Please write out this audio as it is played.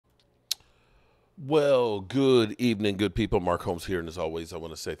Well, good evening, good people. Mark Holmes here, and as always, I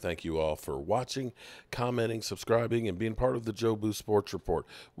want to say thank you all for watching, commenting, subscribing, and being part of the Joe Boo Sports Report.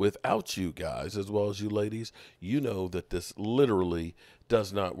 Without you guys, as well as you ladies, you know that this literally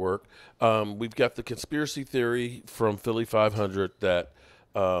does not work. We've got the conspiracy theory from Philly 500 that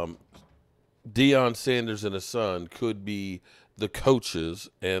Deion Sanders and his son could be the coaches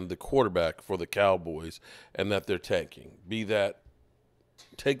and the quarterback for the Cowboys, and that they're tanking.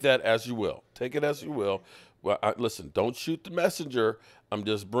 Take that as you will. Take it as you will. Well, listen, don't shoot the messenger. I'm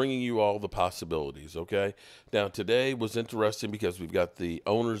just bringing you all the possibilities, okay? Now, today was interesting because we've got the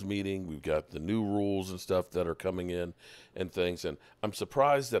owners meeting. We've got the new rules and stuff that are coming in and things. And I'm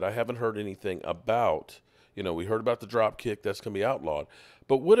surprised that I haven't heard anything about, we heard about the drop kick. That's going to be outlawed.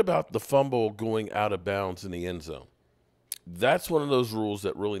 But what about the fumble going out of bounds in the end zone? That's one of those rules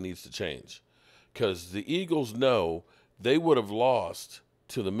that really needs to change because the Eagles know they would have lost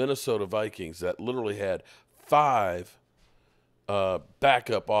to the Minnesota Vikings that literally had five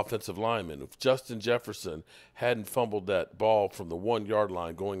backup offensive linemen. If Justin Jefferson hadn't fumbled that ball from the 1 yard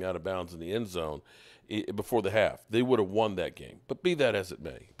line going out of bounds in the end zone before the half, they would have won that game. But be that as it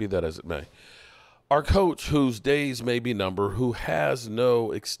may, our coach, whose days may be numbered, who has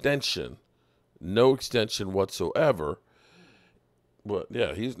no extension whatsoever. Well,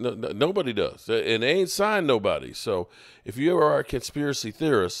 yeah, nobody does, and they ain't signed nobody. So if you are a conspiracy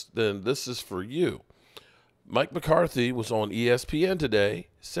theorist, then this is for you. Mike McCarthy was on ESPN today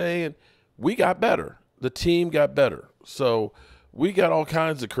saying we got better. The team got better. So we got all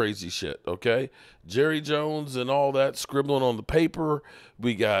kinds of crazy shit, okay? Jerry Jones and all that scribbling on the paper.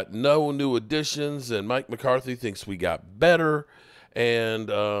 We got no new additions, and Mike McCarthy thinks we got better.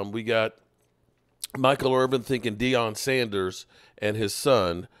 And we got Michael Irvin thinking Deion Sanders and his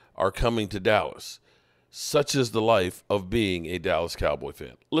son are coming to Dallas. Such is the life of being a Dallas Cowboy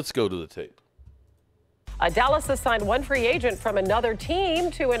fan. Let's go to the tape. Dallas has signed one free agent from another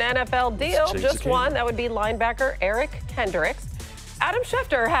team to an NFL deal. Just one. That would be linebacker Eric Kendricks. Adam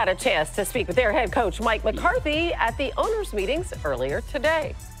Schefter had a chance to speak with their head coach Mike McCarthy at the owners' meetings earlier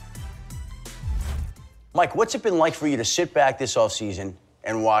today. Mike, what's it been like for you to sit back this offseason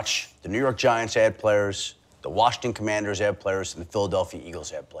and watch the New York Giants add players, the Washington Commanders add players, and the Philadelphia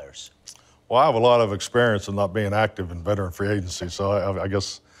Eagles add players? Well, I have a lot of experience in not being active in veteran free agency, so I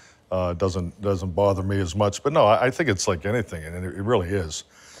guess it doesn't bother me as much. But no, I think it's like anything, and it really is.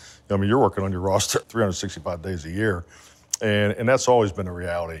 I mean, you're working on your roster 365 days a year, and that's always been a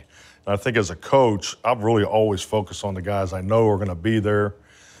reality. And I think as a coach, I've really always focused on the guys I know are going to be there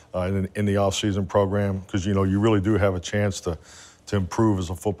in the off-season program because, you really do have a chance to improve as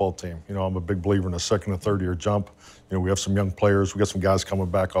a football team. I'm a big believer in a second and third year jump. We have some young players. We got some guys coming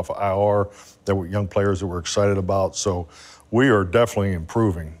back off of IR that were young players that we're excited about. So we are definitely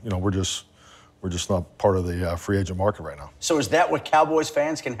improving. We're just not part of the free agent market right now. So is that what Cowboys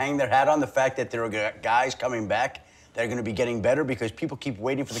fans can hang their hat on, the fact that there are guys coming back that are going to be getting better because people keep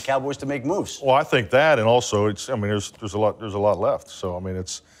waiting for the Cowboys to make moves? Well, I think that, and also there's a lot left. So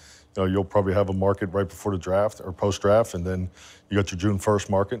you'll probably have a market right before the draft or post-draft, and then you got your June 1st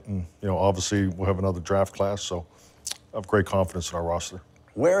market, and obviously we'll have another draft class. So I have great confidence in our roster.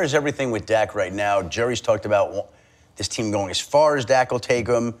 Where is everything with Dak right now? Jerry's talked about this team going as far as Dak will take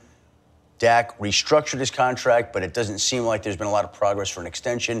him. Dak restructured his contract, but it doesn't seem like there's been a lot of progress for an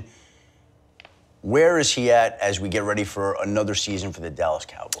extension. Where is he at as we get ready for another season for the Dallas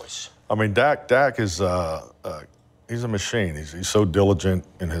Cowboys? Dak is he's a machine. He's so diligent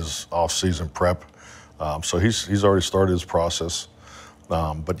in his off-season prep. So he's already started his process.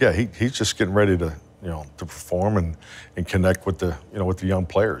 But yeah, he's just getting ready to to perform and connect with the with the young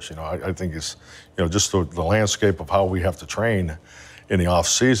players. I think it's just the landscape of how we have to train in the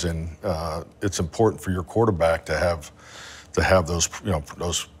off-season. It's important for your quarterback to have those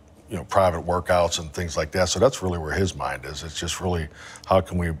private workouts and things like that. So that's really where his mind is. It's just really how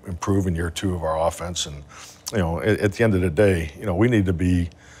can we improve in year 2 of our offense. And at the end of the day, we need to be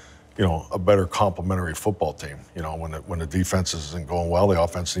a better complementary football team. When the defense isn't going well, the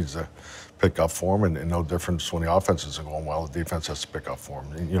offense needs to pick up for them, and no difference when the offense isn't going well, the defense has to pick up for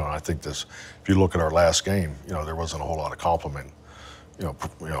them. And, I think if you look at our last game, there wasn't a whole lot of complementary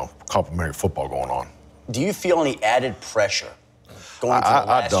football going on. Do you feel any added pressure going into the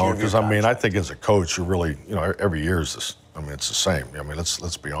last I don't, year of your because I think as a coach, you really, every year is this. It's the same.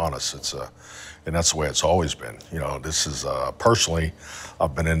 Let's be honest. And that's the way it's always been. This is personally,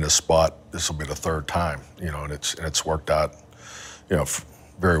 I've been in this spot. This will be the 3rd time. And it's worked out,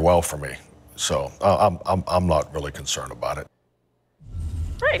 very well for me. So I'm not really concerned about it.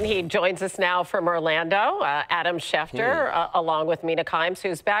 Right, and he joins us now from Orlando, Adam Schefter, along with Mina Kimes,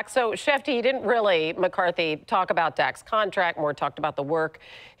 who's back. So, Schefter, he didn't really, McCarthy, talk about Dak's contract, more talked about the work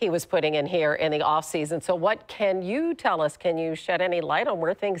he was putting in here in the offseason. So what can you tell us? Can you shed any light on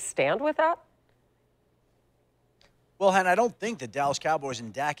where things stand with that? Well, Hen, I don't think the Dallas Cowboys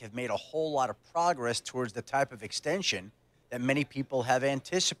and Dak have made a whole lot of progress towards the type of extension that many people have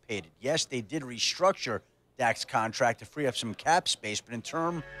anticipated. Yes, they did restructure Dak's contract to free up some cap space, but in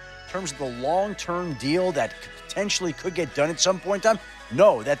terms of the long-term deal that potentially could get done at some point in time,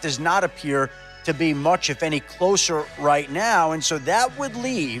 no, that does not appear to be much, if any, closer right now. And so that would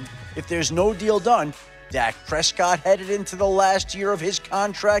leave, if there's no deal done, Dak Prescott headed into the last year of his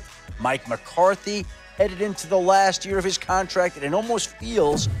contract, Mike McCarthy headed into the last year of his contract, and it almost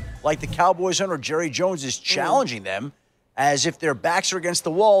feels like the Cowboys owner, Jerry Jones, is challenging them as if their backs are against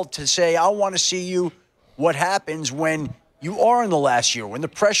the wall to say, I want to see you what happens when you are in the last year, when the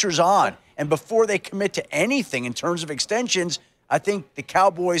pressure's on. And before they commit to anything in terms of extensions, I think the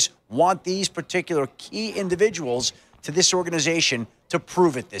Cowboys want these particular key individuals to this organization to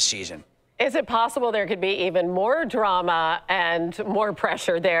prove it this season. Is it possible there could be even more drama and more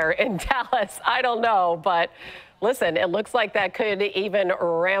pressure there in Dallas? I don't know, but listen, it looks like that could even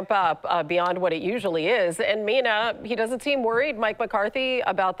ramp up beyond what it usually is. And Mina, he doesn't seem worried, Mike McCarthy,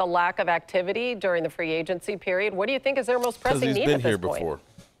 about the lack of activity during the free agency period. What do you think is their most pressing need at this point? Before.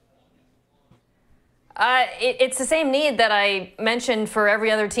 It's the same need that I mentioned for every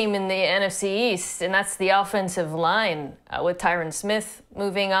other team in the NFC East, and that's the offensive line. With Tyron Smith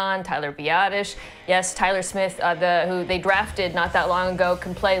moving on, Tyler Biadasz. Yes, Tyler Smith, who they drafted not that long ago,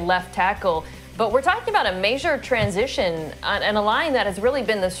 can play left tackle. But we're talking about a major transition and a line that has really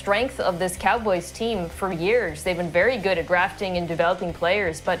been the strength of this Cowboys team for years. They've been very good at drafting and developing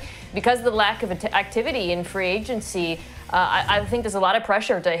players, but because of the lack of activity in free agency, I think there's a lot of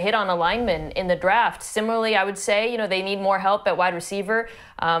pressure to hit on a lineman in the draft. Similarly, I would say, they need more help at wide receiver.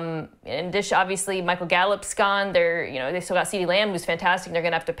 In addition, obviously, Michael Gallup's gone. They still got CeeDee Lamb, who's fantastic. They're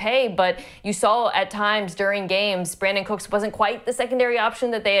going to have to pay. But you saw at times during games, Brandon Cooks wasn't quite the secondary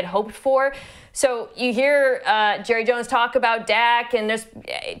option that they had hoped for. So you hear Jerry Jones talk about Dak, and there's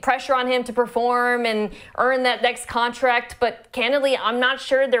pressure on him to perform and earn that next contract. But candidly, I'm not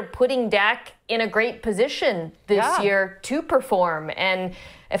sure they're putting Dak in a great position this year to perform. And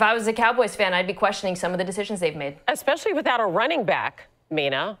if I was a Cowboys fan, I'd be questioning some of the decisions they've made. Especially without a running back,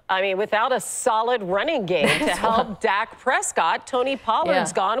 Mina. I mean, without a solid running game to help Dak Prescott. Tony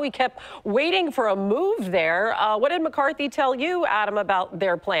Pollard's gone. We kept waiting for a move there. What did McCarthy tell you, Adam, about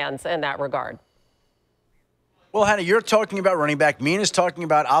their plans in that regard? Well, Hannah, you're talking about running back. Mina's talking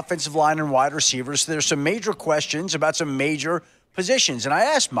about offensive line and wide receivers. So there's some major questions about some major positions. And I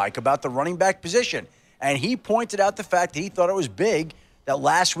asked Mike about the running back position, and he pointed out the fact that he thought it was big that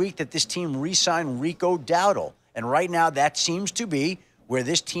last week that this team re-signed Rico Dowdle. And right now that seems to be where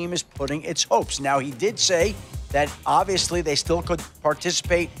this team is putting its hopes. Now, he did say that obviously they still could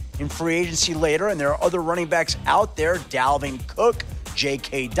participate in free agency later, and there are other running backs out there, Dalvin Cook,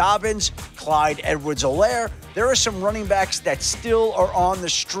 J.K. Dobbins, Clyde Edwards-Helaire. There are some running backs that still are on the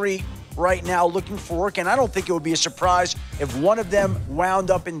street right now looking for work, and I don't think it would be a surprise if one of them wound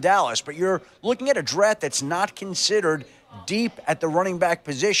up in Dallas. But you're looking at a draft that's not considered deep at the running back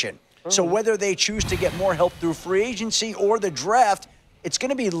position. So whether they choose to get more help through free agency or the draft, it's going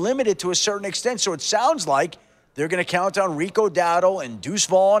to be limited to a certain extent. So it sounds like they're going to count on Rico Dowdle and Deuce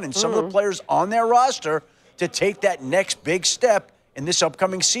Vaughn and some of the players on their roster to take that next big step in this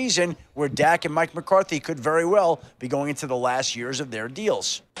upcoming season, where Dak and Mike McCarthy could very well be going into the last years of their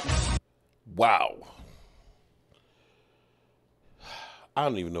deals. Wow. I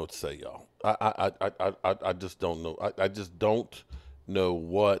don't even know what to say, y'all. I just don't know. I just don't know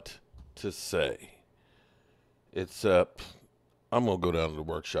what to say. It's I'm gonna go down to the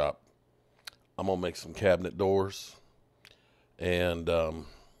workshop. I'm gonna make some cabinet doors, and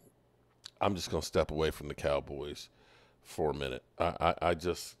I'm just gonna step away from the Cowboys for a minute.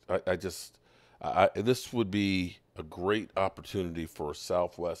 This would be a great opportunity for a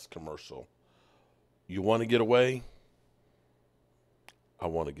Southwest commercial. You want to get away? I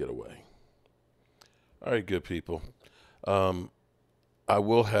want to get away. All right, good people. I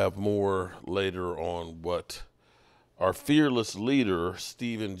will have more later on what our fearless leader,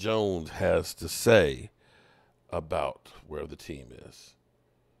 Stephen Jones, has to say about where the team is.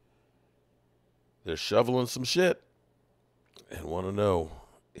 They're shoveling some shit and want to know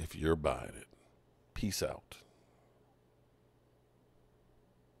if you're buying it. Peace out.